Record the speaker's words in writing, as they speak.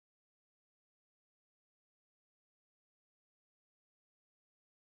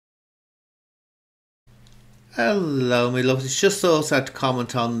Hello, my lovely. Just thought I'd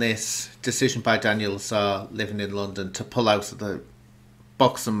comment on this decision by Daniel Lazar, living in London, to pull out of the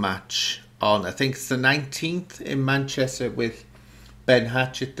boxing match on, I think it's the 19th in Manchester with Ben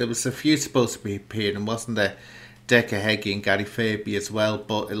Hatchett. There was a few supposed to be appearing, wasn't there? Decca Heggie and Gary Fairby as well,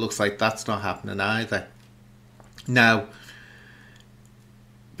 but it looks like that's not happening either. Now,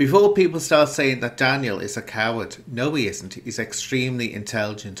 before people start saying that Daniel is a coward, no, he isn't. He's extremely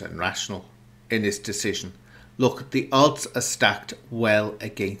intelligent and rational in his decision. Look, the odds are stacked well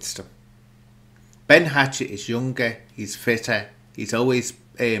against him. Ben Hatchett is younger, he's fitter, he's always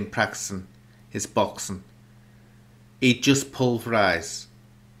practicing his boxing. He'd just pulverise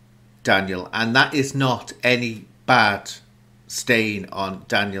Daniel, and that is not any bad stain on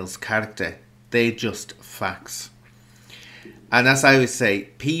Daniel's character. They're just facts. And as I always say,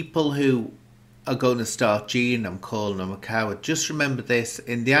 people who are going to start jeering him, calling him a coward, just remember this: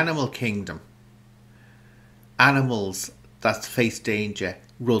 in the animal kingdom, animals that face danger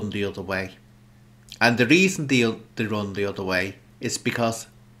run the other way. And the reason they run the other way is because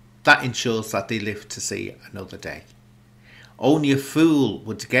that ensures that they live to see another day. Only a fool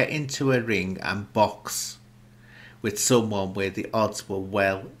would get into a ring and box with someone where the odds were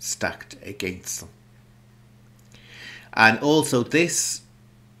well stacked against them. And also this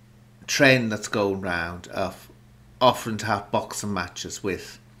trend that's going round of offering to have boxing matches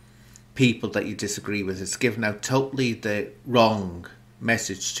with people that you disagree with is giving out totally the wrong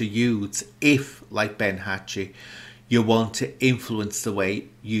message to youths if, like Ben Hatchett, you want to influence the way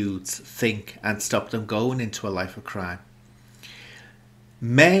youths think and stop them going into a life of crime.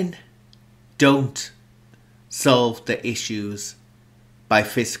 Men don't solve the issues by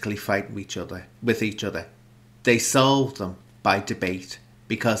physically fighting with each other. They solve them by debate,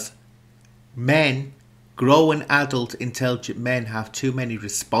 because men, grown adult intelligent men, have too many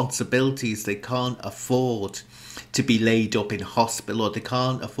responsibilities. They can't afford to be laid up in hospital, or they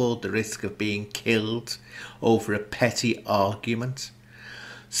can't afford the risk of being killed over a petty argument.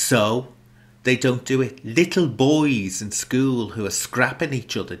 So they don't do it. Little boys in school who are scrapping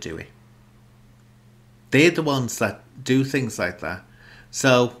each other do it. They're the ones that do things like that.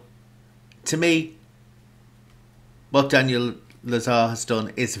 So to me, what Daniel Lazar has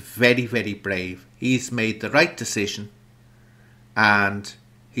done is very, very brave. He's made the right decision, and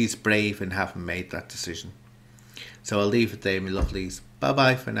he's brave in having made that decision. So I'll leave it there, my lovelies. Bye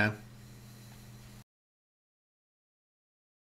bye for now.